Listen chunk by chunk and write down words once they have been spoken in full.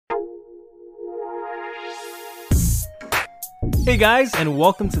Hey guys, and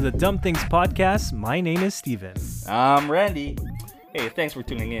welcome to the Dumb Things Podcast. My name is Steven. I'm Randy. Hey, thanks for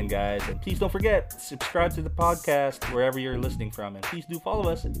tuning in, guys. And please don't forget, subscribe to the podcast wherever you're listening from. And please do follow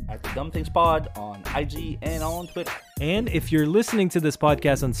us at the Dumb Things Pod on IG and on Twitter. And if you're listening to this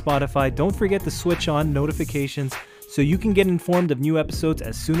podcast on Spotify, don't forget to switch on notifications so you can get informed of new episodes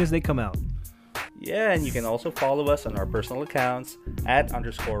as soon as they come out. Yeah, and you can also follow us on our personal accounts at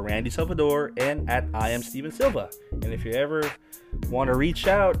 _Randy Salvador and at I am Steven Silva. And if you ever want to reach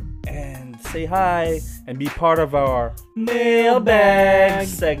out and say hi and be part of our mailbag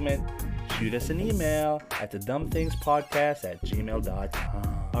segment, shoot us an email at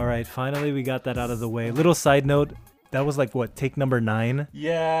thedumbthingspodcast@gmail.com. All right, finally we got that out of the way. Little side note, that was like, what, take number 9?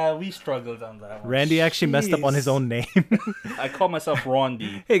 Yeah, we struggled on that one. Randy actually messed up on his own name. I call myself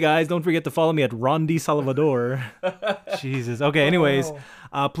Rondi. Hey guys, don't forget to follow me at Rondi Salvador. Jesus. Okay, anyways,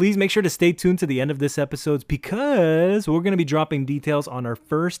 please make sure to stay tuned to the end of this episode because we're going to be dropping details on our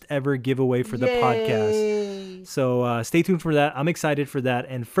first ever giveaway for the podcast. So stay tuned for that. I'm excited for that.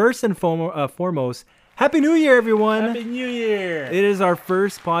 And first and foremost, Happy New Year, everyone. Happy New Year. It is our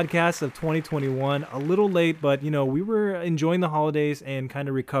first podcast of 2021. A little late, but, we were enjoying the holidays and kind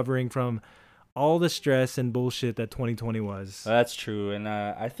of recovering from all the stress and bullshit that 2020 was. That's true. And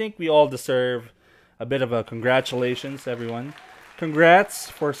I think we all deserve a bit of a congratulations, everyone. Congrats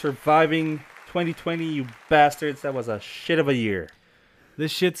for surviving 2020, you bastards. That was a shit of a year. The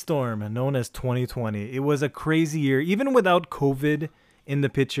shitstorm known as 2020. It was a crazy year. Even without COVID in the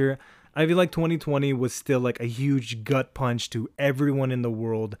picture, I feel like 2020 was still like a huge gut punch to everyone in the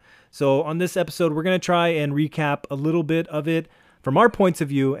world. So on this episode, we're going to try and recap a little bit of it from our points of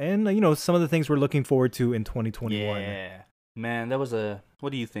view and, some of the things we're looking forward to in 2021. Yeah. Man,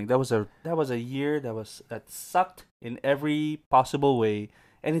 what do you think? That was a year that sucked in every possible way,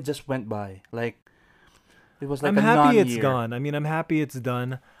 and it just went by. It was like I'm a happy non-year. it's gone. I'm happy it's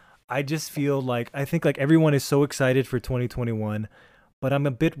done. I just feel I think everyone is so excited for 2021. But I'm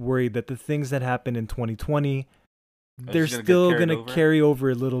a bit worried that the things that happened in 2020, they're still going to carry over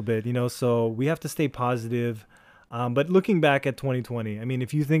a little bit, so we have to stay positive. But looking back at 2020,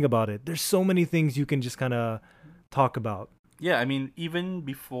 if you think about it, there's so many things you can just kind of talk about. Yeah, even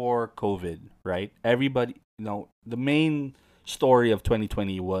before COVID, right? Everybody, the main story of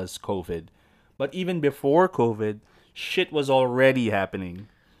 2020 was COVID. But even before COVID, shit was already happening.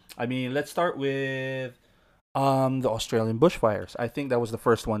 Let's start with the Australian bushfires. I think that was the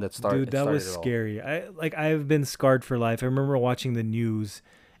first one that started. Dude, that was scary. I've been scarred for life. I remember watching the news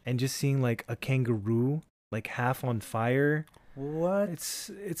and just seeing a kangaroo half on fire. What?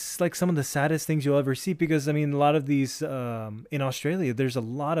 It's like some of the saddest things you'll ever see because a lot of these in Australia, there's a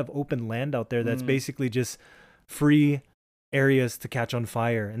lot of open land out there that's basically just free areas to catch on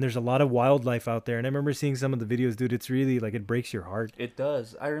fire, and there's a lot of wildlife out there. And I remember seeing some of the videos, dude. It's really it breaks your heart. It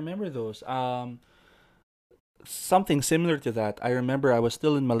does. I remember those. Something similar to that. I remember I was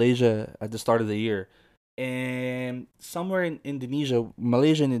still in Malaysia at the start of the year, and somewhere in Indonesia,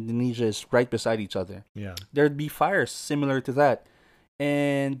 Malaysia and Indonesia is right beside each other. Yeah, there'd be fires similar to that,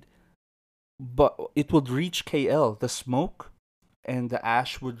 but it would reach KL. The smoke and the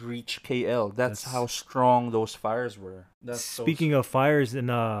ash would reach KL. That's how strong those fires were. Speaking of fires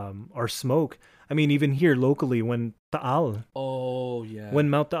and or smoke, even here locally when Taal. Oh, yeah. When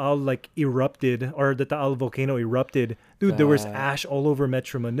Mount Taal erupted, or the Taal volcano erupted, dude, there was ash all over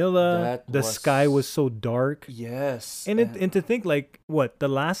Metro Manila. The sky was so dark. Yes. And to think the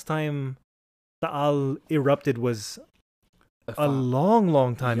last time Taal erupted was a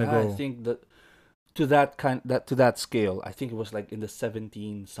long time ago. I think that to that scale, I think it was in the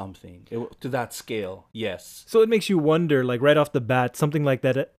 17 something. To that scale, yes. So it makes you wonder, right off the bat, something like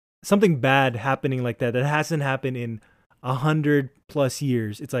that. Something bad happening like that hasn't happened in 100+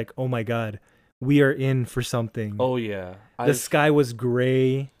 years. It's oh my God, we are in for something. Oh yeah, the sky was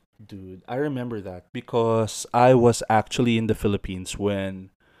gray. Dude, I remember that because I was actually in the Philippines when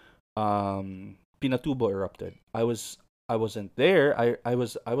Pinatubo erupted. I wasn't there. I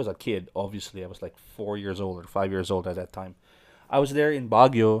was a kid. Obviously, I was 4 years old or 5 years old at that time. I was there in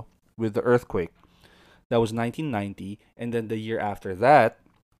Baguio with the earthquake. That was 1990, and then the year after that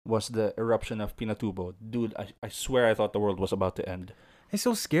was the eruption of Pinatubo. Dude, I swear I thought the world was about to end. It's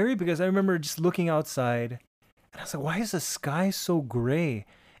so scary because I remember just looking outside and I was why is the sky so gray?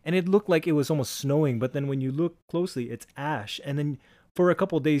 And it looked like it was almost snowing, but then when you look closely, it's ash. And then for a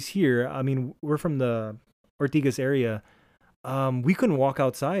couple of days here, we're from the Ortigas area, we couldn't walk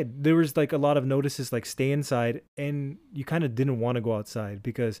outside. There was a lot of notices stay inside, and you kind of didn't want to go outside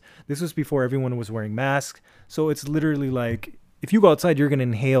because this was before everyone was wearing masks. So it's literally if you go outside, you're going to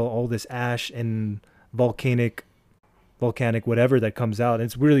inhale all this ash and volcanic volcanic whatever that comes out.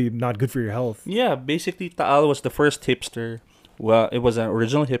 It's really not good for your health. Yeah, basically Taal was the first hipster. Well, it was an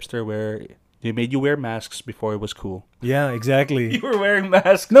original hipster where they made you wear masks before it was cool. Yeah, exactly. You were wearing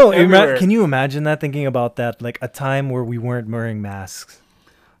masks No, everywhere. can you imagine that? Thinking about that, like a time where we weren't wearing masks.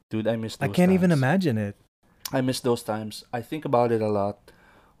 Dude, I miss those I can't even times. imagine it. I miss those times. I think about it a lot.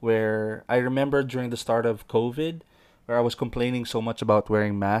 Where I remember during the start of COVID, where I was complaining so much about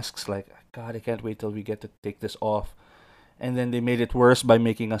wearing masks. Like, God, I can't wait till we get to take this off. And then they made it worse by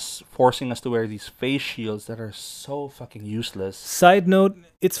forcing us to wear these face shields that are so fucking useless. Side note,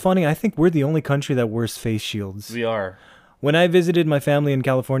 it's funny. I think we're the only country that wears face shields. We are. When I visited my family in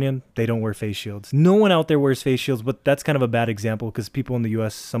California, they don't wear face shields. No one out there wears face shields, but that's kind of a bad example because people in the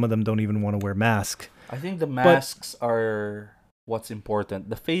U.S., some of them don't even want to wear masks. I think the masks are what's important.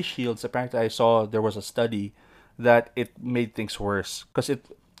 The face shields, apparently I saw there was a study that it made things worse because it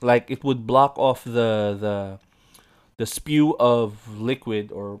would block off the spew of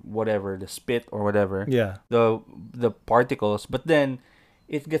liquid or whatever, the spit or whatever. Yeah. The particles, but then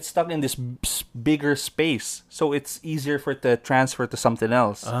it gets stuck in this bigger space, so it's easier for it to transfer to something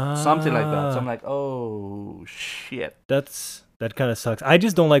else, something like that. So I'm like, oh shit. That kind of sucks. I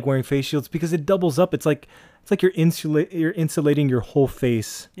just don't like wearing face shields because it doubles up. It's like you're insulating your whole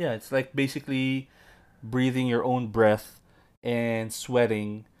face. Yeah, it's like basically breathing your own breath and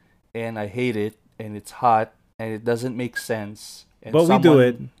sweating, and I hate it, and it's hot, and it doesn't make sense. And But we do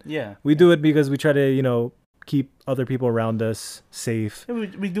it. Yeah. We do it because we try to, keep other people around us safe. Yeah,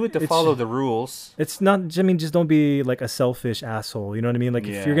 we do it to follow the rules. It's not, I mean, just don't be like a selfish asshole. You know what I mean? Like if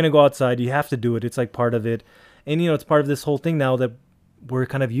you're Yeah. going to go outside, you have to do it. It's like part of it. And, it's part of this whole thing now that we're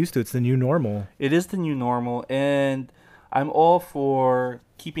kind of used to. It's the new normal. It is the new normal, and I'm all for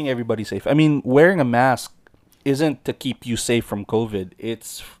keeping everybody safe. I mean, wearing a mask isn't to keep you safe from COVID.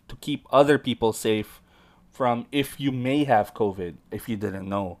 It's to keep other people safe from if you may have COVID, if you didn't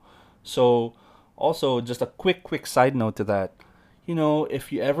know. So, also, just a quick side note to that.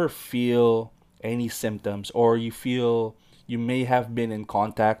 If you ever feel any symptoms or you feel you may have been in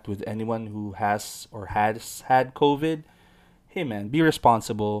contact with anyone who has or has had COVID, hey man, be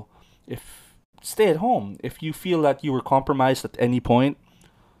responsible. Stay at home. If you feel that you were compromised at any point,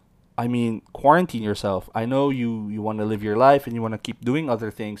 I mean, quarantine yourself. I know you want to live your life and you want to keep doing other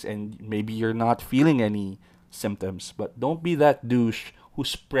things, and maybe you're not feeling any symptoms, but don't be that douche who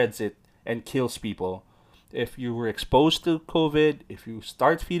spreads it and kills people. If you were exposed to COVID, if you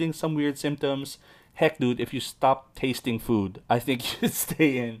start feeling some weird symptoms, heck, dude, if you stop tasting food, I think you should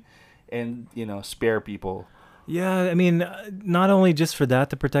stay in and, spare people. Yeah, I mean, not only just for that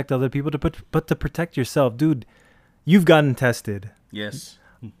to protect other people, but to protect yourself. Dude, you've gotten tested. Yes.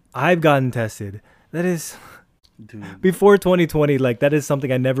 I've gotten tested. That is... Dude. Before 2020, like that is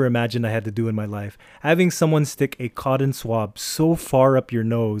something I never imagined I had to do in my life. Having someone stick a cotton swab so far up your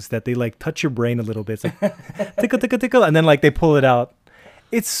nose that they like touch your brain a little bit. It's like tickle, tickle, tickle, and then like they pull it out.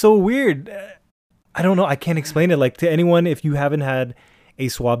 It's so weird. I don't know. I can't explain it. Like to anyone, if you haven't had a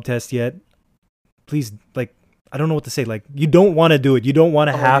swab test yet, please I don't know what to say. Like you don't want to do it. You don't want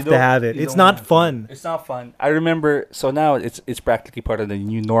to have to have it. It's not fun. It's not fun. I remember. So now it's practically part of the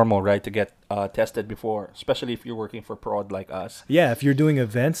new normal, right? To get tested before, especially if you're working for prod like us. Yeah, if you're doing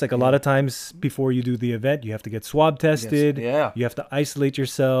events, like a lot of times before you do the event, you have to get swab tested. Yes. Yeah. You have to isolate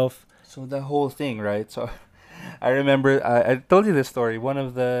yourself. So the whole thing, right? So I remember I told you this story. One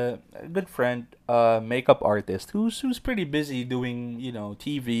of a good friend, makeup artist, who's pretty busy doing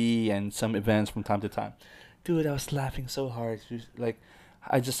TV and some events from time to time. Dude, I was laughing so hard. She was like,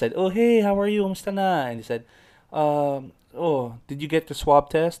 I just said, "Oh hey, how are you? Kamusta na?" And he said, "Oh, did you get the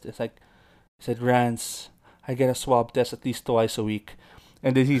swab test?" He said, "Rance, I get a swab test at least twice a week."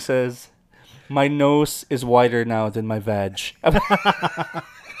 And then he says, "My nose is wider now than my vag."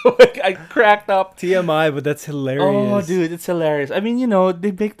 I cracked up. TMI, but that's hilarious. Oh, dude, it's hilarious. I mean,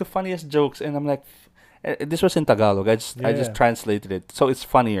 they make the funniest jokes, and I'm like, this was in Tagalog. I just translated it, so it's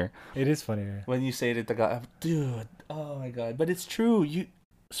funnier. It is funnier when you say it in Tagalog. Dude, oh my god! But it's true.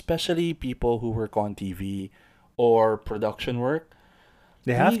 Especially people who work on TV or production work.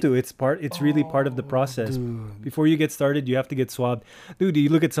 They have to. It's really part of the process. Dude. Before you get started, you have to get swabbed. Dude, you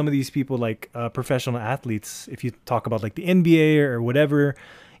look at some of these people like professional athletes. If you talk about like the NBA or whatever,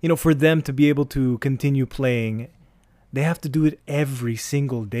 for them to be able to continue playing, they have to do it every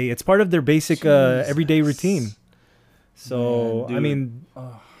single day. It's part of their basic everyday routine. So, man, I mean,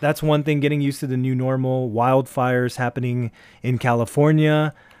 that's one thing, getting used to the new normal. Wildfires happening in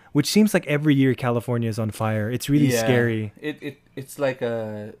California, which seems like every year California is on fire. It's really scary. It's like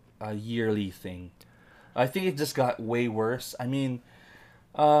a yearly thing. I think it just got way worse. I mean,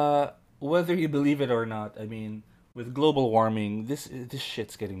 whether you believe it or not, I mean, with global warming, this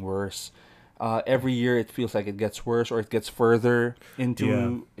shit's getting worse. Every year it feels like it gets worse or it gets further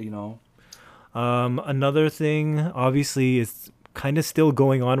into, Another thing, obviously, is kind of still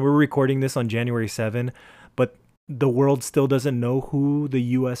going on. We're recording this on January 7, but the world still doesn't know who the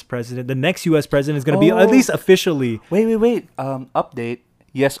next U.S. president is going to be, at least officially. Wait. Update.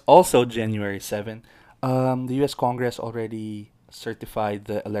 Yes, also January 7. The U.S. Congress already certified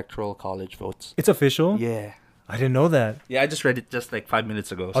the Electoral College votes. It's official? Yeah. I didn't know that. Yeah, I just read it just like 5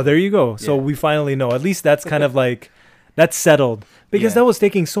 minutes ago. Oh, there you go. So we finally know. At least that's kind of like, that's settled. Because that was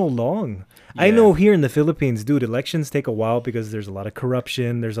taking so long. I know here in the Philippines, dude, elections take a while because there's a lot of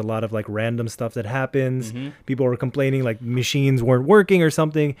corruption. There's a lot of like random stuff that happens. People are complaining like machines weren't working or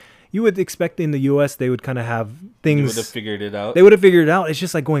something. You would expect in the U.S. they would kind of have things. They would have figured it out. They would have figured it out. It's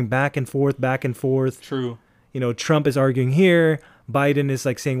just like going back and forth, back and forth. True. Trump is arguing here. Biden is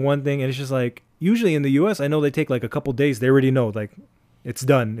like saying one thing. And it's just like, usually in the U.S., I know they take like a couple days. They already know like it's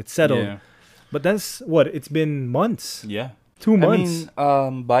done. It's settled. Yeah. But that's what? It's been months. Yeah. 2 months. I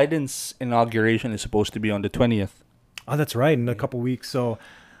mean, Biden's inauguration is supposed to be on the 20th. Oh, that's right, in a couple weeks. So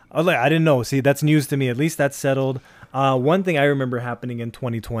I was like, I didn't know. See, that's news to me. At least that's settled. One thing I remember happening in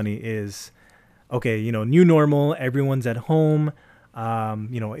 2020 is, okay, new normal. Everyone's at home.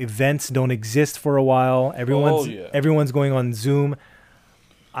 Events don't exist for a while. Everyone's going on Zoom.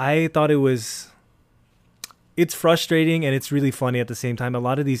 I thought it's frustrating and it's really funny at the same time. A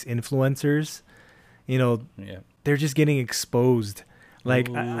lot of these influencers, they're just getting exposed. Like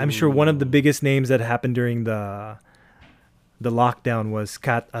I'm sure one of the biggest names that happened during the lockdown was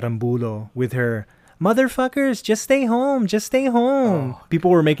Kat Arambulo with her "Motherfuckers, just stay home, just stay home." People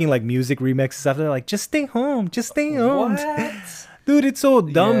were making like music remixes after, like, "Just stay home, just stay home." What? Dude, it's so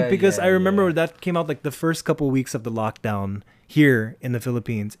dumb because I remember that came out like the first couple weeks of the lockdown here in the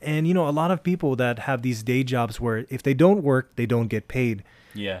Philippines. And a lot of people that have these day jobs where if they don't work, they don't get paid.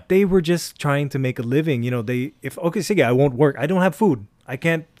 Yeah. They were just trying to make a living. Sige, I won't work. I don't have food. I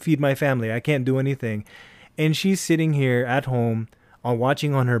can't feed my family. I can't do anything. And she's sitting here at home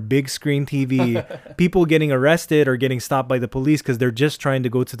watching on her big screen TV, people getting arrested or getting stopped by the police because they're just trying to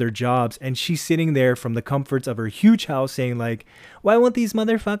go to their jobs. And she's sitting there from the comforts of her huge house saying like, why won't these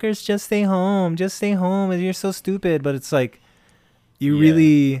motherfuckers just stay home? Just stay home. You're so stupid. But it's like, you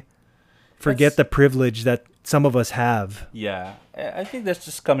really forget the privilege that some of us have. Yeah. I think that's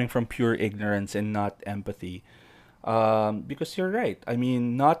just coming from pure ignorance and not empathy. Because you're right. I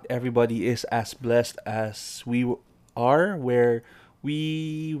mean, not everybody is as blessed as we are, where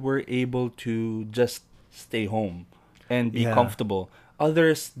we were able to just stay home and be comfortable.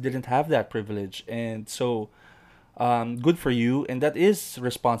 Others didn't have that privilege. And so, good for you. And that is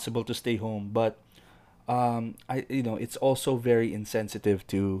responsible to stay home. But, it's also very insensitive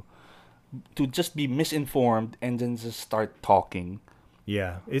to just be misinformed and then just start talking.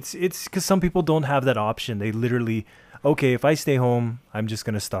 Yeah, it's because some people don't have that option. They literally, okay, if I stay home, I'm just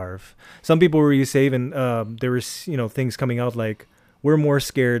gonna starve. Some people were saying, there was things coming out like we're more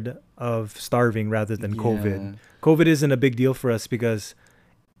scared of starving rather than COVID. COVID isn't a big deal for us because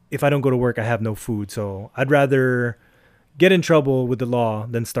if I don't go to work, I have no food. So I'd rather get in trouble with the law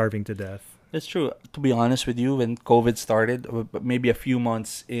than starving to death. That's true. To be honest with you, when COVID started, maybe a few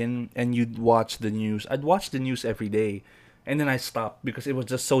months in, and you'd watch the news. I'd watch the news every day, and then I stopped because it was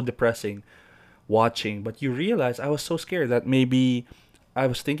just so depressing watching. But you realize I was so scared that maybe I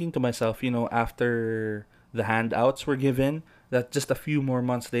was thinking to myself, after the handouts were given, that just a few more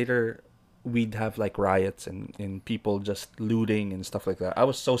months later, we'd have like riots and people just looting and stuff like that. I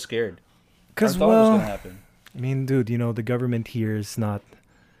was so scared. Because, I thought it was going to happen. I mean, dude, the government here is not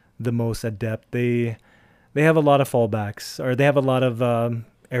the most adept. They have a lot of fallbacks, or they have a lot of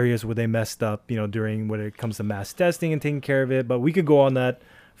areas where they messed up, during when it comes to mass testing and taking care of it. But we could go on that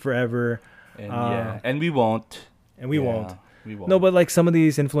forever. And we won't. We won't. No, but like some of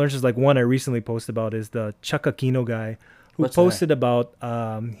these influencers, like one I recently posted about is the Chakakino guy who posted about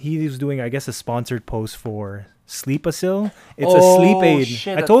he was doing, I guess, a sponsored post for Sleepasil. It's a sleep aid.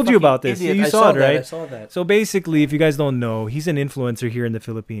 Shit, I told you about this. Idiot. You saw it, right? I saw that. So basically, if you guys don't know, he's an influencer here in the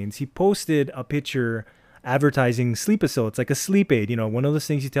Philippines. He posted a picture advertising Sleepasil. It's like a sleep aid, one of those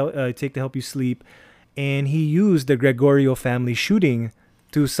things you take to help you sleep. And he used the Gregorio family shooting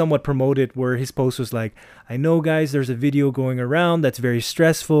to somewhat promote it, where his post was like, I know, guys, there's a video going around that's very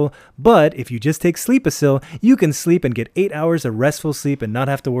stressful, but if you just take Sleepasil, you can sleep and get 8 hours of restful sleep and not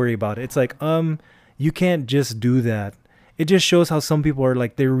have to worry about it. It's like, you can't just do that. It just shows how some people are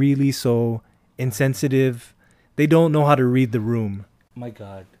like, they're really so insensitive. They don't know how to read the room. My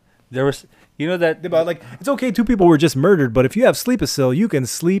God. There was, that... Like, it's okay, 2 people were just murdered, but if you have Sleepasil, you can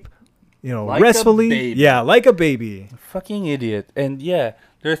sleep Like a restfully. baby. Yeah, like a baby. Fucking idiot. And yeah,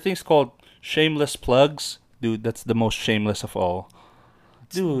 there are things called shameless plugs. Dude, that's the most shameless of all.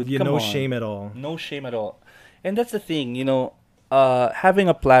 Dude, Yeah, come no on. shame at all. No shame at all. And that's the thing, having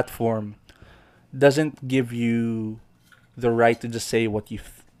a platform doesn't give you the right to just say what you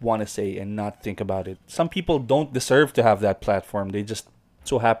want to say and not think about it. Some people don't deserve to have that platform. They just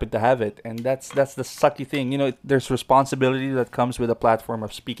so happen to have it, and that's the sucky thing. There's responsibility that comes with a platform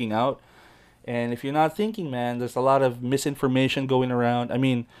of speaking out. And if you're not thinking, man, there's a lot of misinformation going around. I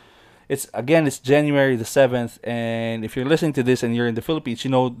mean, it's January the 7th, and if you're listening to this and you're in the Philippines,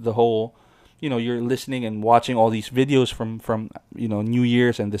 the whole, you're listening and watching all these videos from New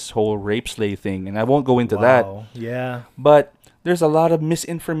Year's and this whole rape slay thing, and I won't go into that. Wow. Yeah. But there's a lot of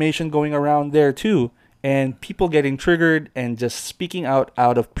misinformation going around there too, and people getting triggered and just speaking out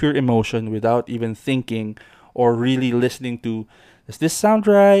of pure emotion without even thinking or really listening to, does this sound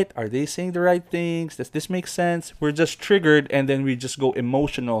right? Are they saying the right things? Does this make sense? We're just triggered, and then we just go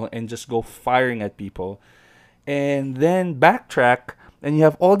emotional and just go firing at people. And then backtrack, and you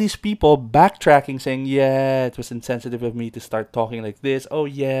have all these people backtracking saying, yeah, it was insensitive of me to start talking like this. Oh,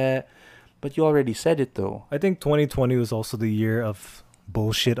 yeah. But you already said it, though. I think 2020 was also the year of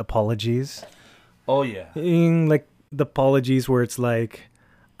bullshit apologies. Oh, yeah. Like the apologies where it's like,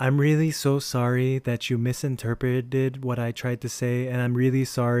 I'm really so sorry that you misinterpreted what I tried to say, and I'm really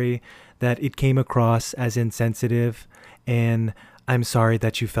sorry that it came across as insensitive, and I'm sorry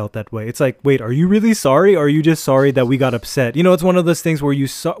that you felt that way. It's like, wait, are you really sorry, or are you just sorry that we got upset? It's one of those things where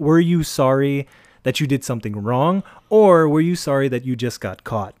were you sorry that you did something wrong, or were you sorry that you just got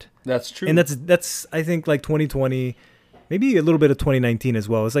caught? That's true. And that's I think like 2020, maybe a little bit of 2019 as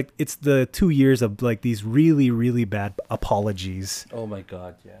well. It's like it's the 2 years of like these really, really bad apologies. Oh my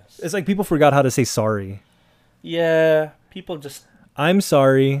God, yes. It's like people forgot how to say sorry. Yeah, people just... I'm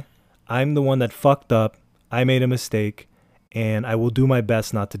sorry. I'm the one that fucked up. I made a mistake, and I will do my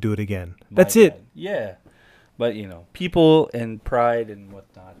best not to do it again. That's it. Yeah. But, people and pride and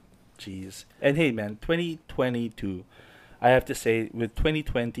whatnot. Jeez. And hey, man, 2022, I have to say, with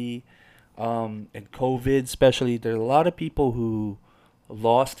 2020 and COVID especially, there are a lot of people who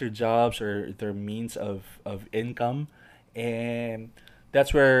lost their jobs or their means of income. And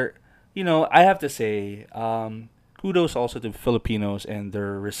that's where, I have to say, kudos also to Filipinos and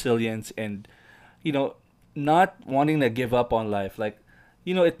their resilience and, not wanting to give up on life. Like,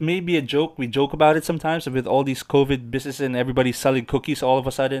 it may be a joke. We joke about it sometimes with all these COVID businesses and everybody selling cookies all of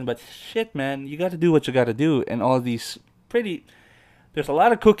a sudden. But shit, man, you got to do what you got to do. And all these there's a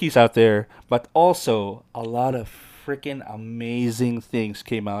lot of cookies out there, but also a lot of freaking amazing things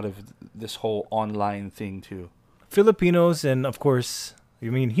came out of this whole online thing too. Filipinos and, of course,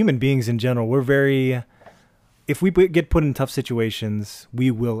 human beings in general, we're very... If we get put in tough situations,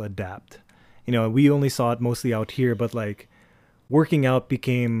 we will adapt. We only saw it mostly out here, but like working out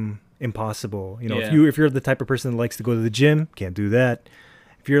became impossible. If you're the type of person that likes to go to the gym, can't do that.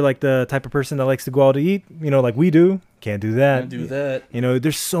 If you're like the type of person that likes to go out to eat, like we do, can't do that. Can't do that.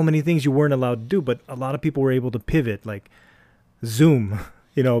 There's so many things you weren't allowed to do, but a lot of people were able to pivot. Like Zoom,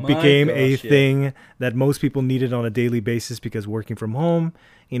 became a thing that most people needed on a daily basis because working from home.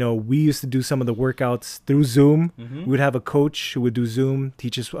 We used to do some of the workouts through Zoom. Mm-hmm. We would have a coach who would do Zoom,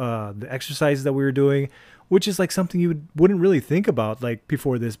 teach us the exercises that we were doing, which is like something you wouldn't really think about like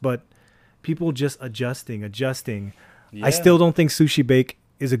before this, but people just adjusting. Yeah. I still don't think sushi bake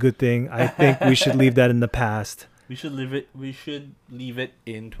is a good thing. I think we should leave that in the past. We should leave it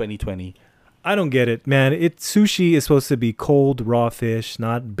in 2020. I don't get it, man. Sushi is supposed to be cold, raw fish,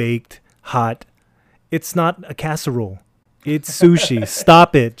 not baked, hot. It's not a casserole. It's sushi.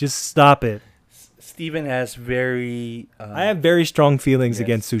 Stop it. Just stop it. Steven has very... I have very strong feelings yes.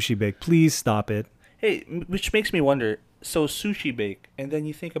 against sushi bake. Please stop it. Hey, which makes me wonder. So sushi bake, and then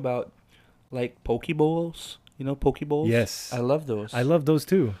you think about like poke bowls. Poke bowls? Yes. I love those. I love those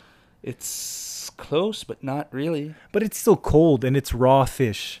too. It's close, but not really. But it's still cold, and it's raw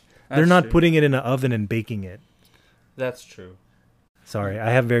fish. They're not putting it in an oven and baking it. That's true. Sorry,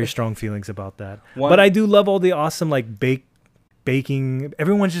 I have very strong feelings about that. But I do love all the awesome like baking.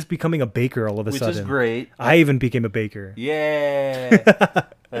 Everyone's just becoming a baker all of a sudden. Which is great. I even became a baker. Yeah.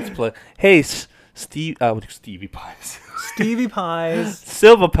 Let's play. Hey, Stevie Pies. Stevie Pies.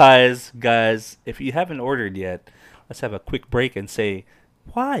 Silva Pies, guys. If you haven't ordered yet, let's have a quick break and say,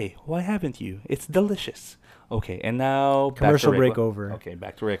 why? Why haven't you? It's delicious. Okay, and now commercial break over. Okay,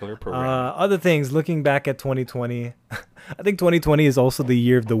 back to regular program. Other things, looking back at 2020, I think 2020 is also the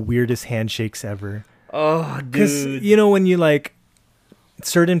year of the weirdest handshakes ever. Oh, dude. Because, when you like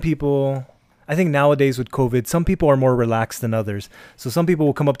certain people, I think nowadays with COVID, some people are more relaxed than others. So some people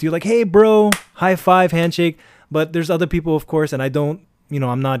will come up to you like, "Hey, bro, high five, handshake." But there's other people, of course, and I don't,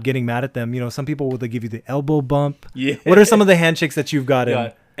 I'm not getting mad at them. Some people will they give you the elbow bump. Yeah. What are some of the handshakes that you've gotten?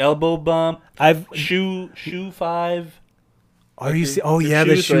 Got elbow bump. I've shoe five. Are you see? Oh yeah,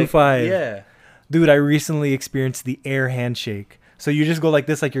 the shoe five. Yeah. Dude, I recently experienced the air handshake. So you just go like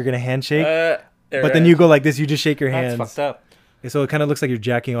this, like you're gonna handshake, but then you go like this. You just shake your hands. That's fucked up. So it kind of looks like you're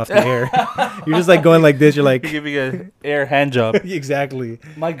jacking off the air. You're just like going like this. You're like You're giving an air hand job. Exactly.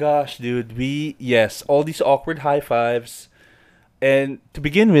 My gosh, dude. All these awkward high fives. And to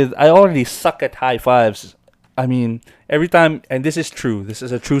begin with, I already suck at high fives. I mean, every time, and this is true. This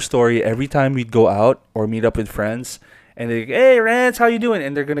is a true story. Every time we'd go out or meet up with friends, and they, "Hey, Rance, how you doing?"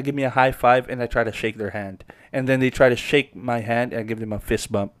 And they're gonna give me a high five, and I try to shake their hand, and then they try to shake my hand, and I give them a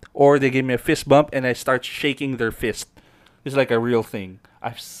fist bump, or they give me a fist bump, and I start shaking their fist. It's like a real thing.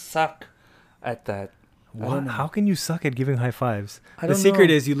 I suck at that. What? How can you suck at giving high fives? I The don't secret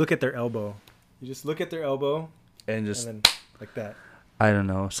know. is you look at their elbow. You just look at their elbow And just, and then like that. I don't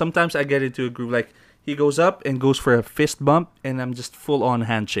know. Sometimes I get into a group like he goes up and goes for a fist bump, and I'm just full on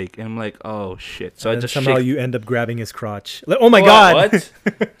handshake, and I'm like, oh shit. So I And just somehow shake. you end up grabbing his crotch. Like, oh my god!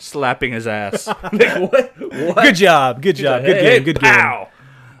 What? Slapping his ass. Like what? What? Good job. Good job. Good Hey, game. Good pow!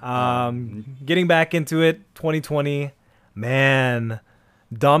 game. Getting back into it, 2020, man,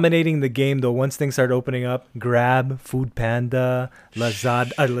 dominating the game though. Once things started opening up, Grab, Food Panda,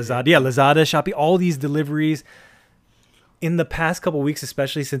 Lazada, Shopee, all these deliveries. In the past couple weeks,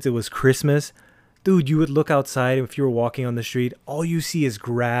 especially since it was Christmas, dude, you would look outside if you were walking on the street. All you see is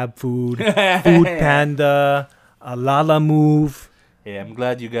Grab food, Food Panda, Lala Move. Yeah, I'm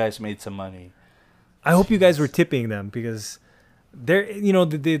glad you guys made some money. I hope you guys were tipping them because they're,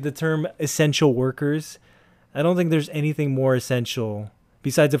 the term essential workers. I don't think there's anything more essential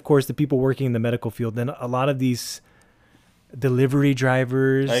besides, of course, the people working in the medical field than a lot of these delivery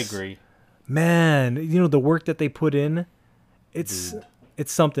drivers. I agree. Man, the work that they put in, it's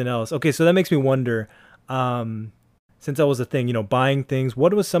something else. Okay, so that makes me wonder, since that was a thing, buying things,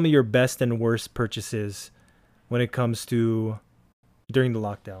 what was some of your best and worst purchases when it comes to during the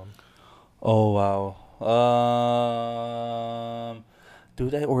lockdown? Oh wow.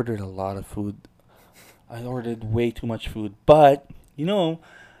 Dude, I ordered a lot of food. I ordered way too much food, but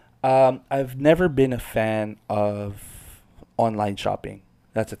I've never been a fan of online shopping.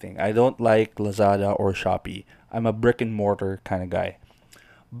 That's the thing. I don't like Lazada or Shopee. I'm a brick and mortar kind of guy.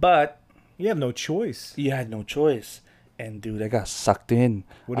 But You have no choice. you had no choice. And dude, I got sucked in.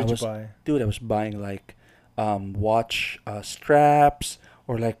 What did you buy? Dude, I was buying like watch straps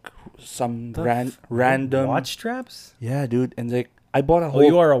or like some random watch straps. Yeah, dude, and like I bought a Oh, whole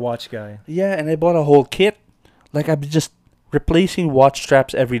you are a watch guy. Yeah, and I bought a whole kit. Like I'm just replacing watch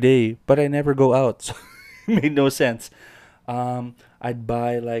straps every day, but I never go out. So it made no sense. I'd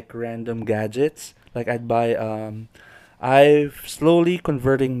buy like random gadgets. Like I've slowly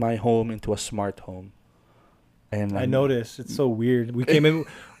converting my home into a smart home. And I noticed. It's so weird. We came in,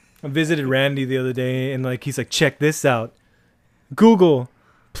 I visited Randy the other day, and like he's like, check this out. Google,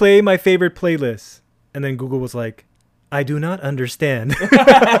 play my favorite playlist. And then Google was like, I do not understand.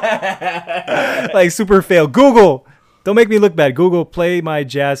 Like super fail. Google, don't make me look bad. Google, play my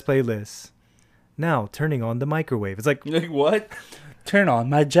jazz playlist. Now turning on the microwave. It's like, Like what? Turn on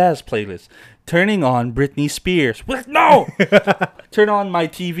my jazz playlist. Turning on Britney Spears. What? No. Turn on my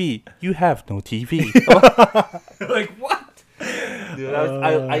TV. You have no TV. Like what? Dude,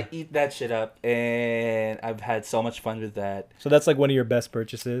 I eat that shit up, and I've had so much fun with that. so that's like one of your best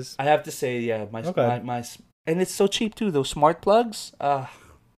purchases. I have to say, yeah, my Okay. and it's so cheap too. Those smart plugs.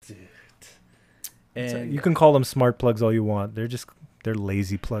 Dude. And You can call them smart plugs all you want. They're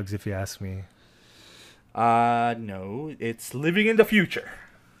lazy plugs if you ask me. no, it's living in the future.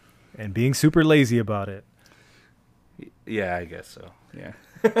 And being super lazy about it. Yeah, I guess so. Yeah.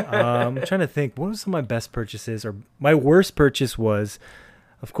 I'm trying to think. What was some of my best purchases? Or my worst purchase was,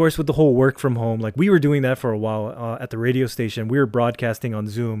 of course, with the whole work from home. Like we were doing that for a while at the radio station. We were broadcasting on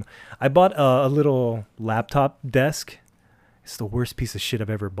Zoom. I bought a little laptop desk. It's the worst piece of shit I've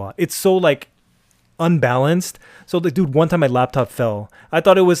ever bought. It's so like unbalanced. So like, dude, one time my laptop fell. I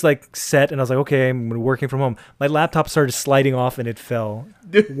thought it was like set, and I was like, okay, I'm working from home. My laptop started sliding off, and it fell.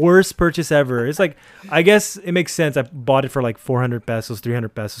 Worst purchase ever. It's like, I guess it makes sense. I bought it for like 400 pesos, 300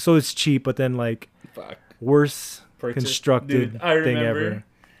 pesos. So it's cheap, but then like Fuck. worst Purchase. constructed Dude, I thing remember. ever.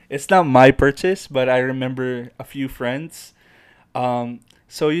 It's not my purchase, but I remember a few friends.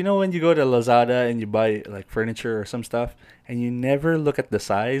 So when you go to Lazada and you buy like furniture or some stuff, and you never look at the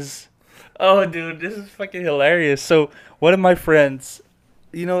size. Oh, dude, this is fucking hilarious. So one of my friends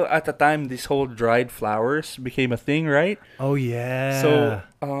at the time, this whole dried flowers became a thing, right? Oh yeah. So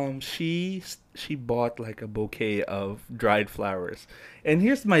she bought like a bouquet of dried flowers, and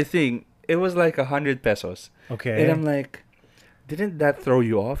here's my thing: it was like 100 pesos, Okay. and I'm like, didn't that throw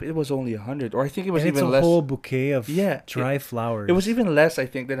you off? It was only 100, or I think it was And it's even a less. whole bouquet of Yeah, dry flowers. it was even less, I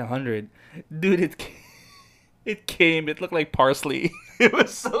think, than 100. Dude, it came. It looked like parsley. It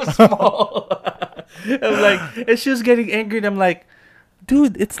was so small. I'm like, and she was getting angry, and I'm like,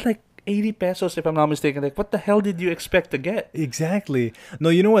 dude, it's like 80 pesos if I'm not mistaken. Like, what the hell did you expect to get? Exactly. No,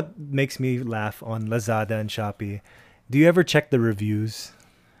 you know what makes me laugh on Lazada and Shopee? Do you ever check the reviews?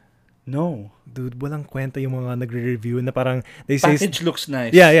 No. Dude, walang kwenta yung mga nagre-review na parang they say Package looks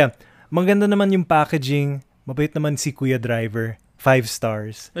nice. yeah, yeah. Maganda naman yung packaging. Mabait naman si Kuya Driver. 5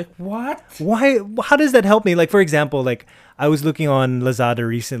 stars. Like, what? Why? How does that help me? Like, for example, like I was looking on Lazada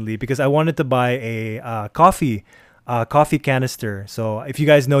recently because I wanted to buy a coffee canister. So if you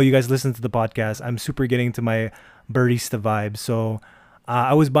guys know, you guys listen to the podcast, I'm super getting to my barista vibe. So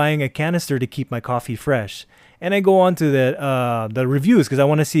I was buying a canister to keep my coffee fresh, and I go on to the reviews because I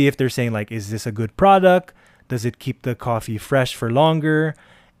want to see if they're saying like, is this a good product? Does it keep the coffee fresh for longer?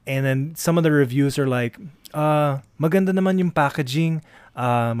 And then some of the reviews are like, maganda naman yung packaging,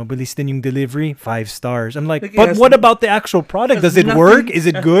 mabilis din yung delivery, 5 stars. I'm like, Like, it but has what about the actual product? has Does it nothing- work? Is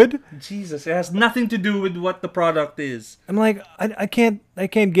it good? Jesus, it has nothing to do with what the product is. I'm like, I can't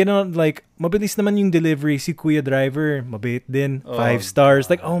get on, like, mabilis naman yung delivery, si Kuya Driver, mabait din, 5 stars.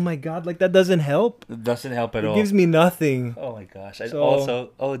 Like, oh my God, like that doesn't help. It doesn't help at It all. gives me nothing. Oh my gosh. And So,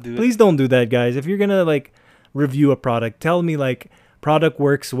 also, dude. Please don't do that, guys. If you're gonna like review a product, tell me like product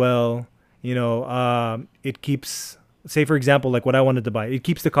works well. You know, it keeps, say for example, like what I wanted to buy, it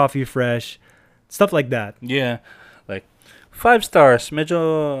keeps the coffee fresh, stuff like that. Yeah. Like, 5 stars.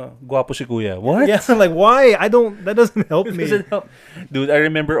 Medyo guwapo si kuya. What? Yeah, like why? That doesn't help It me. doesn't help. Dude, I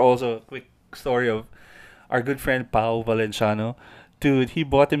remember also a quick story of our good friend Pao Valenciano. Dude, he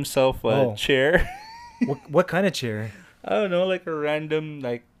bought himself a Oh. chair. What kind of chair? I don't know, like a random,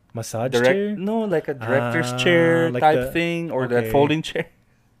 like, Massage chair? No, like a director's chair like type the- thing, or okay. that folding chair.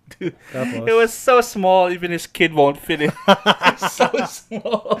 Dude, Tapos? it was so small, even his kid won't fit in. It's so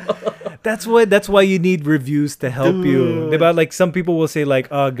small. That's why you need reviews to help you. Dude. Diba? Like some people will say like,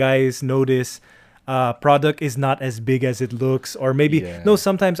 guys, notice product is not as big as it looks, or maybe Yeah. no,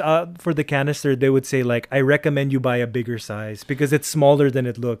 sometimes for the canister they would say like, I recommend you buy a bigger size because it's smaller than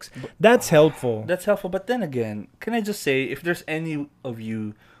it looks. That's helpful. That's helpful, but then again, can I just say, if there's any of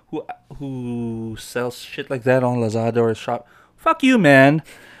you who sells shit like that on Lazada or shop, fuck you, man.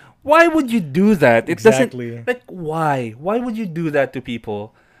 Why would you do that? It Exactly. doesn't, like, why? Why would you do that to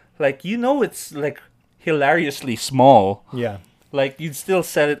people? Like, it's like hilariously small. Yeah. Like, you'd still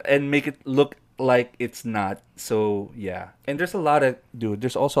sell it and make it look like it's not. So yeah, and there's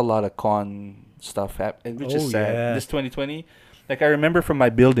also a lot of con stuff which is Oh, sad. yeah. This 2020, like I remember from my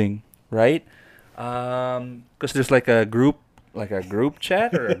building, right? Because there's like a group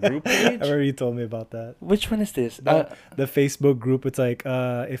chat or a group I page. remember you told me about that. Which one is this? The Facebook group, it's like,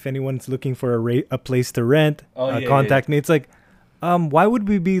 if anyone's looking for a place to rent, Oh, yeah, contact me. It's like, why would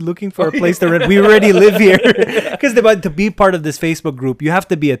we be looking for a place to rent? We already live here. Because to be part of this Facebook group, you have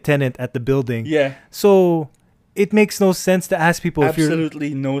to be a tenant at the building. Yeah, So it makes no sense to ask people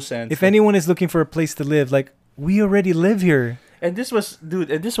absolutely no sense. if anyone is looking for a place to live. Like, we already live here. And this was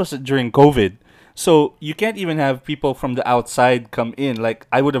during COVID. So you can't even have people from the outside come in. Like,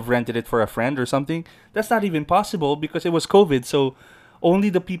 I would have rented it for a friend or something. That's not even possible because it was COVID. So only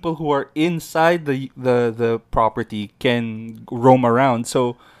the people who are inside the property can roam around.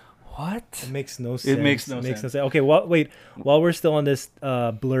 So what? It makes no sense. It makes no sense. Okay, wait. While we're still on this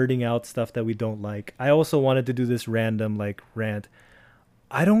blurting out stuff that we don't like, I also wanted to do this random like rant.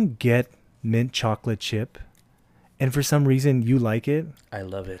 I don't get mint chocolate chip. And for some reason, you like it. I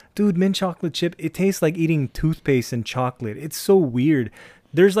love it. Dude, mint chocolate chip, it tastes like eating toothpaste and chocolate. It's so weird.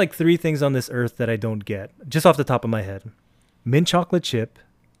 There's like 3 things on this earth that I don't get, just off the top of my head. Mint chocolate chip,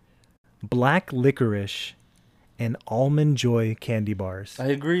 black licorice, and almond joy candy bars. I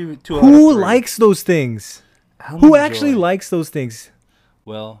agree with 2 Who likes those things? Almond Who actually Joy. likes those things?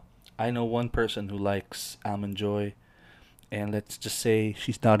 Well, I know one person who likes Almond Joy, and let's just say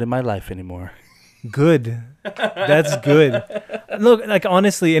she's not in my life anymore. Good. That's good. Look, like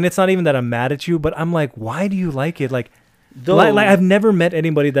honestly, and it's not even that I'm mad at you, but I'm like, why do you like it? Like I've never met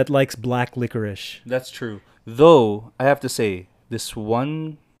anybody that likes black licorice. That's true. Though, I have to say, this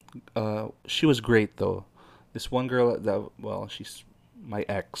one, she was great though. This one girl she's my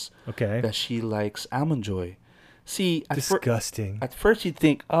ex, Okay. that she likes Almond Joy. See, Disgusting. at first you'd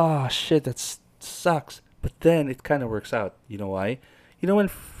think, oh shit, that sucks. But then it kind of works out. You know why? You know when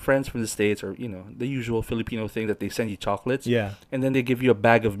friends from the States, or the usual Filipino thing that they send you chocolates, Yeah. and then they give you a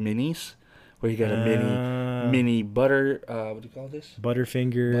bag of minis, where you get a mini butter. What do you call this?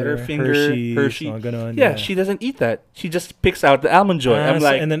 Butterfinger, Hershey. on ganon, Yeah, she doesn't eat that. She just picks out the almond joy. I'm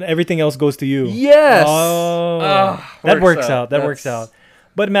like, and then everything else goes to you. yes. That works out. That works out.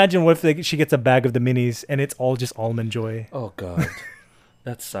 But imagine what if she gets a bag of the minis and it's all just almond joy. Oh God,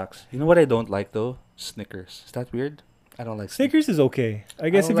 that sucks. You know what I don't like though? Snickers. Is that weird? I don't like Snickers. Is okay. I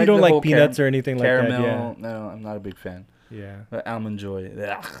guess if like you don't the like whole peanuts or anything caramel. like that. Yeah. No, I'm not a big fan. Yeah. Almond joy.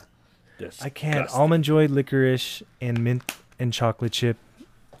 Ugh. I can't. Almond joy, licorice, and mint and chocolate chip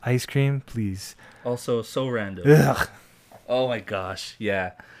ice cream, please. Also, so random. Ugh. Oh my gosh.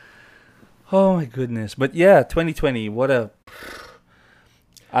 Yeah. Oh my goodness. But yeah, 2020.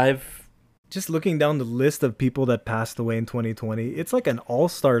 I've just looking down the list of people that passed away in 2020. It's like an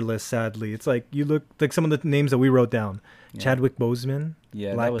all-star list. Sadly, it's like you look like some of the names that we wrote down. Yeah. Chadwick Boseman,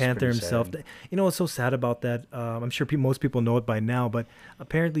 Black Panther himself. Sad. You know what's so sad about that? I'm sure most people know it by now, but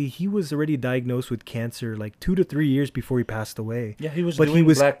apparently he was already diagnosed with cancer like 2 to 3 years before he passed away. Yeah, he was doing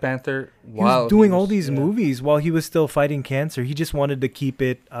Black Panther while he was doing all these movies while he was still fighting cancer. He just wanted to keep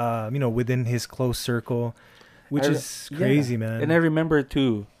it, within his close circle, which is crazy, man. And I remember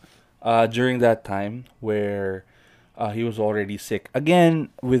too, during that time where he was already sick again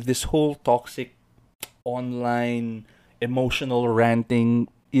with this whole toxic online emotional ranting.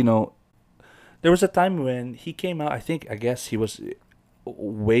 There was a time when he came out, I guess he was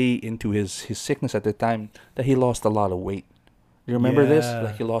way into his sickness at the time, that he lost a lot of weight. You remember this?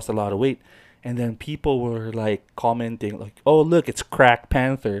 Like, he lost a lot of weight, and then people were like commenting like, oh look, it's Crack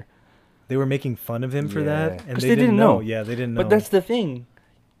Panther. They were making fun of him for that, and they didn't know. Yeah, they didn't know. But that's the thing,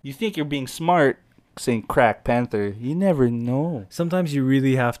 you think you're being smart saying Crack Panther, you never know. Sometimes you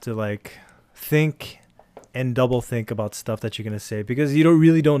really have to like think and double think about stuff that you're going to say, because you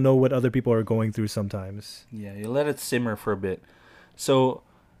don't know what other people are going through sometimes. Yeah, you let it simmer for a bit. So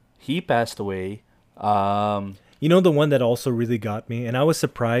he passed away. The one that also really got me, and I was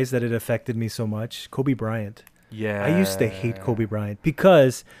surprised that it affected me so much, Kobe Bryant. Yeah. I used to hate Kobe Bryant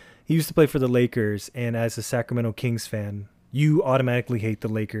because he used to play for the Lakers, and as a Sacramento Kings fan, you automatically hate the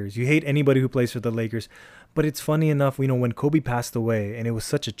Lakers. You hate anybody who plays for the Lakers. But it's funny enough, when Kobe passed away, and it was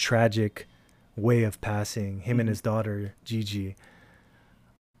such a tragic way of passing, him and his daughter Gigi,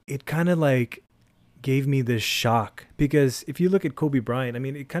 it kind of like gave me this shock, because if you look at Kobe Bryant,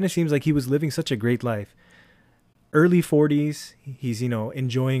 it kind of seems like he was living such a great life. Early 40s, he's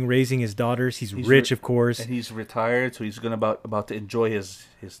enjoying raising his daughters. He's rich, of course, and he's retired, so he's about to enjoy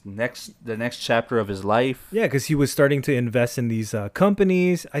the next chapter of his life. Yeah, because he was starting to invest in these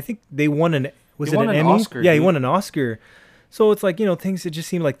companies. I think they won an Emmy? Oscar, yeah, he won an Oscar. So it's like, things, it just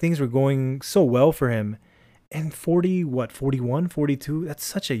seemed like things were going so well for him. And 41, 42, that's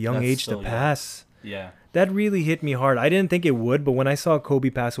such a young age to pass. Yeah. That really hit me hard. I didn't think it would, but when I saw Kobe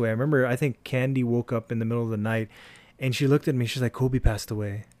pass away, I think Candy woke up in the middle of the night and she looked at me. She's like, Kobe passed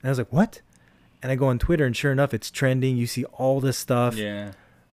away. And I was like, what? And I go on Twitter, and sure enough, it's trending. You see all this stuff. Yeah.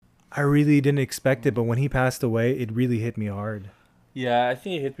 I really didn't expect it, but when he passed away, it really hit me hard. Yeah, I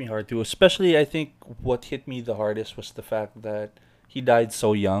think it hit me hard too. Especially, I think what hit me the hardest was the fact that he died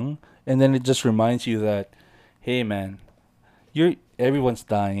so young, and then it just reminds you that, hey man, everyone's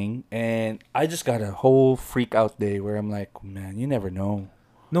dying, and I just got a whole freak out day where I'm like, man, you never know.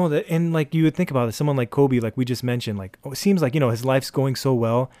 No, and like you would think about it, someone like Kobe, like we just mentioned, like it seems like his life's going so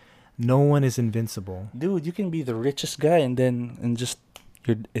well, no one is invincible. Dude, you can be the richest guy, and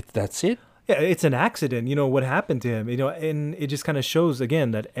that's it. Yeah, it's an accident, what happened to him, and it just kind of shows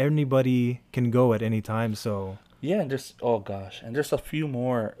again that anybody can go at any time. So yeah, and there's a few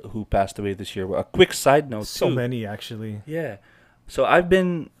more who passed away this year. A quick side note, so many actually. Yeah, so I've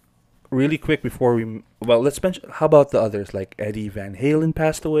been really quick before let's mention. How about the others? Like Eddie Van Halen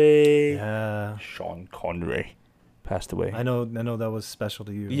passed away. Yeah, Sean Connery passed away. I know that was special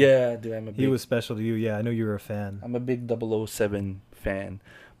to you. Yeah, dude, he was special to you. Yeah, I know you were a fan. I'm a big 007 fan.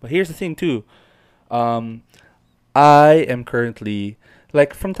 But here's the thing too. I am currently,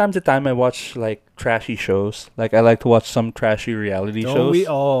 like, from time to time I watch like trashy shows. Like, I like to watch some trashy reality shows. Don't we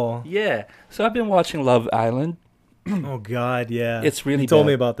all? Yeah. So I've been watching Love Island. Oh God, yeah. It's really you told bad.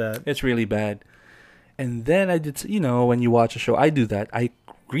 me about that. It's really bad. And then I did, when you watch a show, I do that. I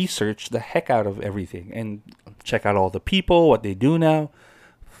research the heck out of everything and check out all the people, what they do now.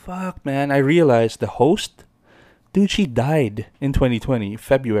 Fuck, man. I realized the host, dude, she died in 2020,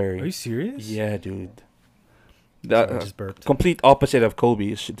 February. Are you serious? Yeah, dude. The Sorry, I just burped. complete opposite of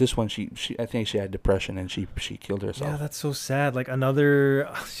Kobe. This one, she I think she had depression and she killed herself. Yeah, that's so sad. Like another,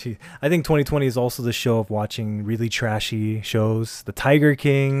 I think 2020 is also the show of watching really trashy shows. The Tiger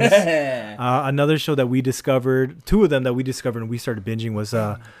Kings. Another show that we discovered, two of them that we discovered and we started binging was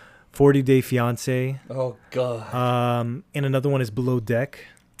 40 Day Fiance. Oh God. And another one is Below Deck.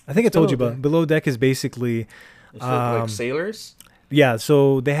 I think I told you about Below Deck is basically Is it like sailors? yeah,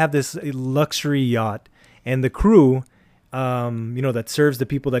 so they have this luxury yacht, and the crew, that serves the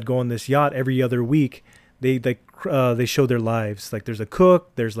people that go on this yacht every other week. They show their lives. Like there's a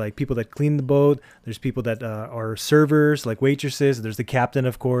cook, there's like people that clean the boat, there's people that are servers, like waitresses. There's the captain,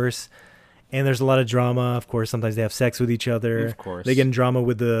 of course, and there's a lot of drama. Of course, sometimes they have sex with each other. Of course, they get in drama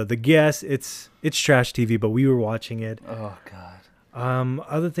with the guests. It's trash TV, but we were watching it. Oh God.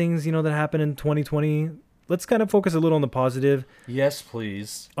 Other things that happened in 2020. Let's kind of focus a little on the positive. Yes,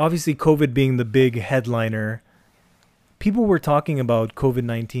 please. Obviously, COVID being the big headliner, people were talking about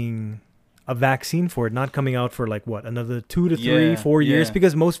COVID-19, a vaccine for it, not coming out for like what, another 2 to 3, 4 years? Yeah.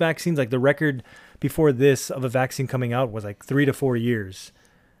 Because most vaccines, like the record before this of a vaccine coming out was like 3 to 4 years.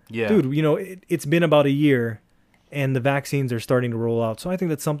 Yeah. Dude, it's been about a year and the vaccines are starting to roll out. So I think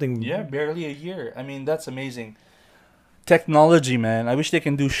that's something. Yeah, barely a year. I mean, that's amazing. Technology, man. I wish they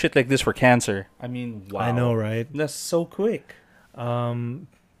can do shit like this for cancer. I mean, wow. I know, right? That's so quick.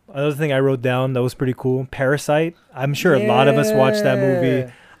 Another thing I wrote down that was pretty cool, Parasite. I'm sure a lot of us watched that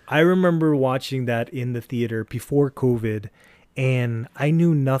movie. I remember watching that in the theater before COVID, and I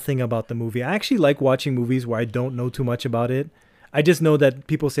knew nothing about the movie. I actually like watching movies where I don't know too much about it. I just know that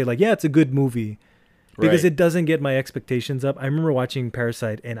people say like, yeah, it's a good movie because it doesn't get my expectations up. I remember watching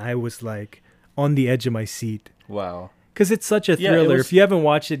Parasite, and I was like on the edge of my seat. Wow. Because it's such a thriller. If you haven't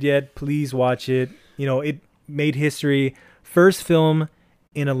watched it yet, please watch it. It made history. First film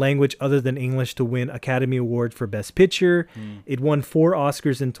in a language other than English to win Academy Award for Best Picture. It won 4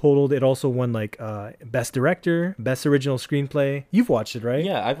 Oscars in total. It also won like Best Director, Best Original Screenplay. You've watched it, right?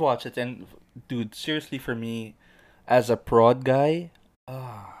 Yeah, I've watched it. And dude, seriously, for me, as a prod guy,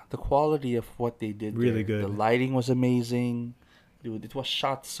 the quality of what they did really there, good. The lighting was amazing. Dude, it was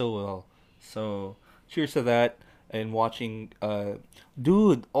shot so well. So cheers to that. And watching,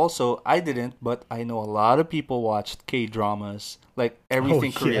 dude, also, I didn't, but I know a lot of people watched K-dramas, like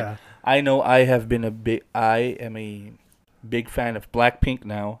everything Korean. Yeah. I know I am a big fan of Blackpink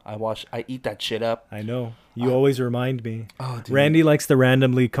now. I eat that shit up. I know. You always remind me. Oh, dude. Randy likes to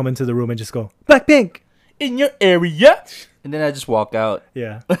randomly come into the room and just go, Blackpink! In your area! And then I just walk out.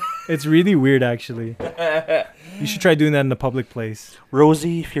 Yeah. It's really weird, actually. You should try doing that in a public place.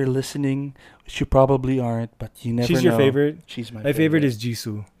 Rosie, if you're listening, which you probably aren't, but you never know. She's your favorite? She's my favorite is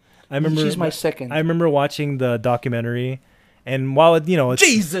Jisoo. She's my second. I remember watching the documentary, and while it's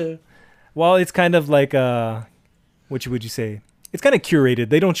Jesus! While it's kind of like what would you say? It's kind of curated.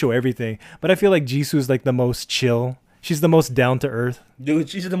 They don't show everything, but I feel like Jisoo is like the most chill. She's the most down to earth. Dude,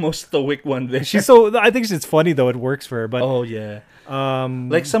 she's the most stoic one there. I think it's funny though. It works for her. But oh yeah.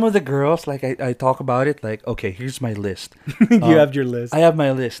 Like some of the girls, like I talk about it. Like, okay, here's my list. You have your list. I have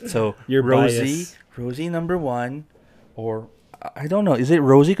my list. So Your Rosie, bias. Rosie number 1, or I don't know. Is it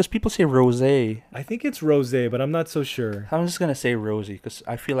Rosie? Because people say Rose. I think it's Rose, but I'm not so sure. I'm just gonna say Rosie because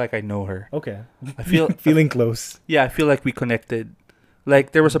I feel like I know her. Okay. I feel feeling close. Yeah, I feel like we connected.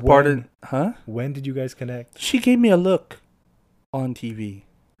 Like there was a part of When did you guys connect? She gave me a look on TV.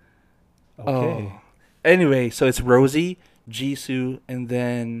 Okay. Oh. Anyway, so it's Rosie, Jisoo, and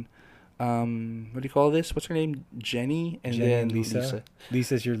then what do you call this? What's her name? Jenny, and Jenny then and Lisa.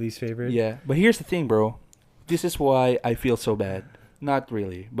 Lisa's your least favorite? Yeah. But here's the thing, bro. This is why I feel so bad. Not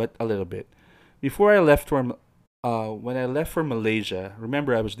really, but a little bit. Before I left when I left for Malaysia,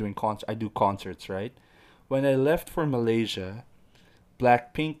 remember I was doing I do concerts, right? When I left for Malaysia,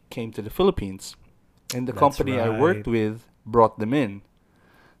 Blackpink came to the Philippines, and the company I worked with brought them in.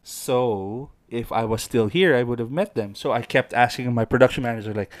 So if I was still here, I would have met them. So I kept asking my production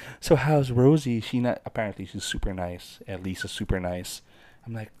manager, like, so how's Rosie? Apparently she's super nice. At least super nice.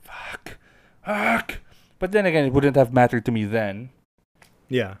 I'm like, fuck. But then again, it wouldn't have mattered to me then.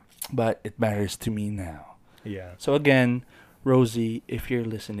 Yeah. But it matters to me now. Yeah. So again, Rosie, if you're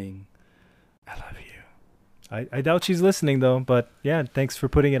listening, I love you. I doubt she's listening though, but yeah, thanks for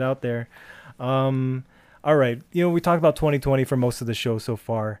putting it out there. All right. We talked about 2020 for most of the show so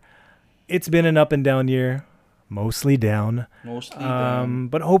far. It's been an up and down year, mostly down.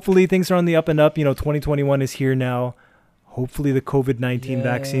 But hopefully things are on the up and up. 2021 is here now. Hopefully the COVID-19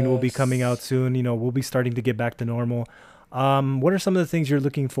 vaccine will be coming out soon. We'll be starting to get back to normal. What are some of the things you're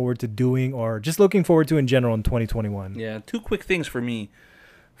looking forward to doing or just looking forward to in general in 2021? Yeah, 2 quick things for me.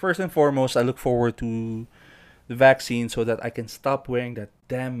 First and foremost, I look forward to the vaccine so that I can stop wearing that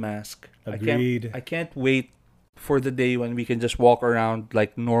damn mask. Agreed. I can't wait for the day when we can just walk around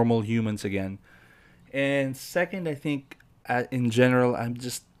like normal humans again. And second, I think in general, I'm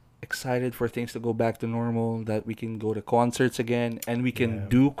just excited for things to go back to normal, that we can go to concerts again and we can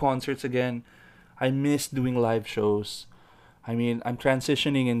do concerts again. I miss doing live shows. I mean, I'm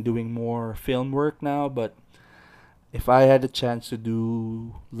transitioning and doing more film work now, but if I had a chance to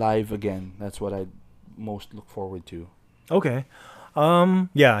do live again, that's what I most look forward to. Okay.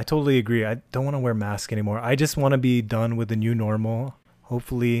 Yeah, I totally agree. I don't want to wear masks anymore. I just want to be done with the new normal.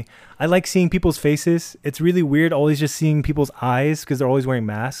 Hopefully, I like seeing people's faces. It's really weird always just seeing people's eyes because they're always wearing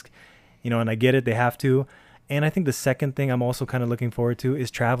masks, and I get it, they have to. And I think the second thing I'm also kind of looking forward to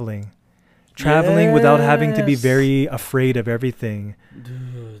is traveling. Traveling without having to be very afraid of everything.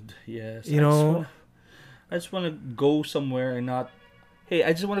 Dude, yes. I just want to go somewhere and not. Hey,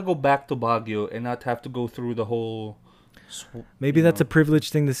 I just want to go back to Baguio and not have to go through the whole. Maybe that's a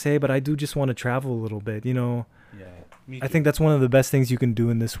privileged thing to say, but I do just want to travel a little bit. Yeah. I think that's one of the best things you can do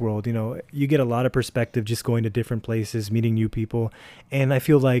in this world. You get a lot of perspective just going to different places, meeting new people. And I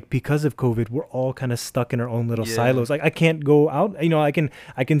feel like because of COVID, we're all kind of stuck in our own little silos. Like I can't go out. I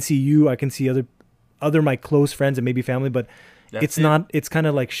can see you. I can see other my close friends and maybe family, but it's kind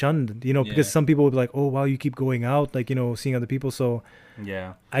of like shunned, because some people will be like, oh, wow, you keep going out, like, seeing other people. So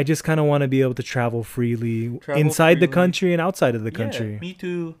yeah, I just kind of want to be able to travel freely inside the country and outside of the country. Me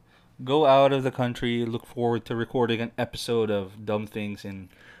too. Go out of the country. Look forward to recording an episode of Dumb Things in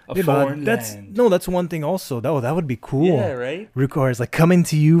a foreign land. That's one thing also. That would be cool. Yeah, right? Records like coming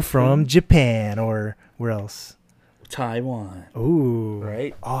to you from Japan or where else? Taiwan. Ooh.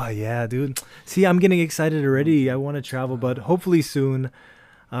 Right? Oh, yeah, dude. See, I'm getting excited already. I want to travel, but hopefully soon.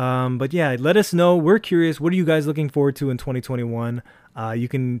 But yeah, let us know. We're curious. What are you guys looking forward to in 2021? You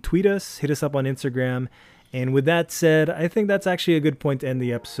can tweet us, hit us up on Instagram. And with that said, I think that's actually a good point to end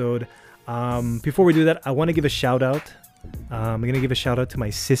the episode. Before we do that, I want to give a shout out. I'm going to give a shout out to my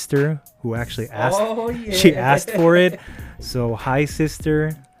sister who actually asked. Oh, yeah. She asked for it. So, hi,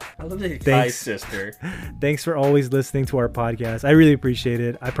 sister. I love that. Hi, sister. Thanks for always listening to our podcast. I really appreciate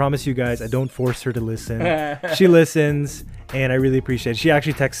it. I promise you guys, I don't force her to listen. She listens, and I really appreciate it. She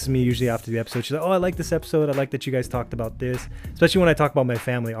actually texts me usually after the episode. She's like, oh, I like this episode. I like that you guys talked about this. Especially when I talk about my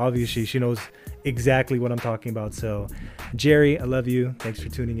family. Obviously, she knows exactly what I'm talking about. So, Jerry, I love you. Thanks for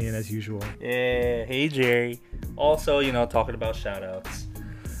tuning in as usual. Yeah. Hey, Jerry. Also, talking about shout outs.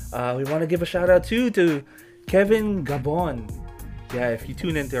 We want to give a shout out too to Kevin Gabon. Yeah, if you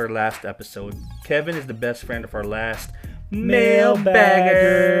tune into our last episode, Kevin is the best friend of our last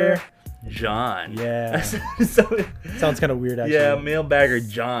mailbagger, John. Yeah. So, sounds kind of weird, actually. Yeah, mailbagger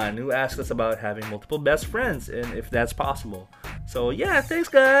John, who asked us about having multiple best friends and if that's possible. So, yeah, thanks,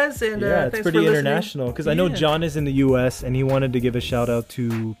 guys. And yeah, it's thanks pretty for international because I know John is in the U.S. and he wanted to give a shout out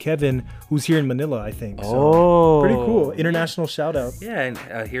to Kevin, who's here in Manila, I think. So, pretty cool. International shout out. Yeah, and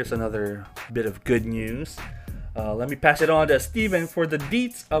here's another bit of good news. Let me pass it on to Steven for the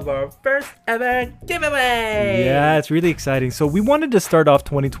deets of our first ever giveaway. Yeah, it's really exciting. So we wanted to start off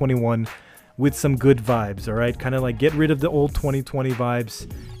 2021 with some good vibes, all right? Kind of like get rid of the old 2020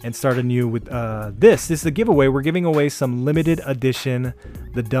 vibes and start anew with this. This is a giveaway. We're giving away some limited edition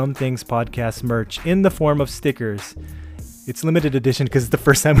The Dumb Things Podcast merch in the form of stickers. It's limited edition because it's the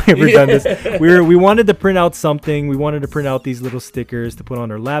first time we ever done this. We wanted to print out something. We wanted to print out these little stickers to put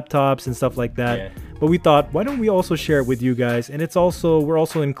on our laptops and stuff like that. Yeah. But we thought, why don't we also share it with you guys? And we're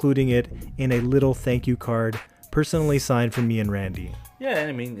also including it in a little thank you card, personally signed from me and Randy. Yeah,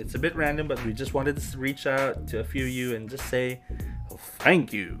 I mean, it's a bit random, but we just wanted to reach out to a few of you and just say,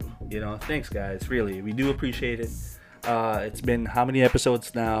 thank you. Thanks, guys. Really, we do appreciate it. It's been how many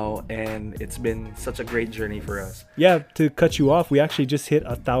episodes now, and it's been such a great journey for us. Yeah, to cut you off, we actually just hit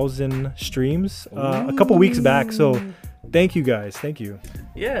 1,000 streams a couple weeks back. So thank you guys. Thank you.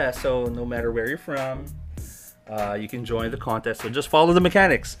 Yeah, so no matter where you're from, you can join the contest. So just follow the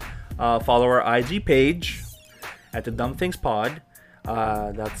mechanics. Follow our IG page at the Dumb Things Pod.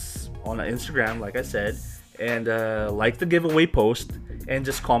 That's on Instagram, like I said. And like the giveaway post and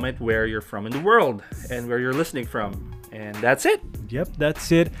just comment where you're from in the world and where you're listening from. And that's it. Yep,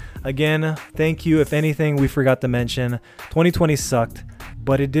 that's it. Again, thank you. If anything, we forgot to mention, 2020 sucked,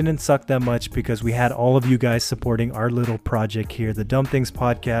 but it didn't suck that much because we had all of you guys supporting our little project here, the Dumb Things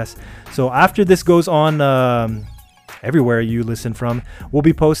Podcast. So after this goes on everywhere you listen from, we'll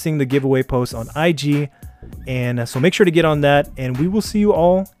be posting the giveaway post on IG. And so make sure to get on that. And we will see you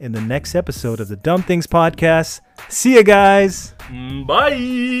all in the next episode of the Dumb Things Podcast. See ya, guys.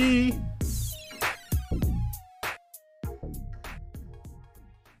 Bye.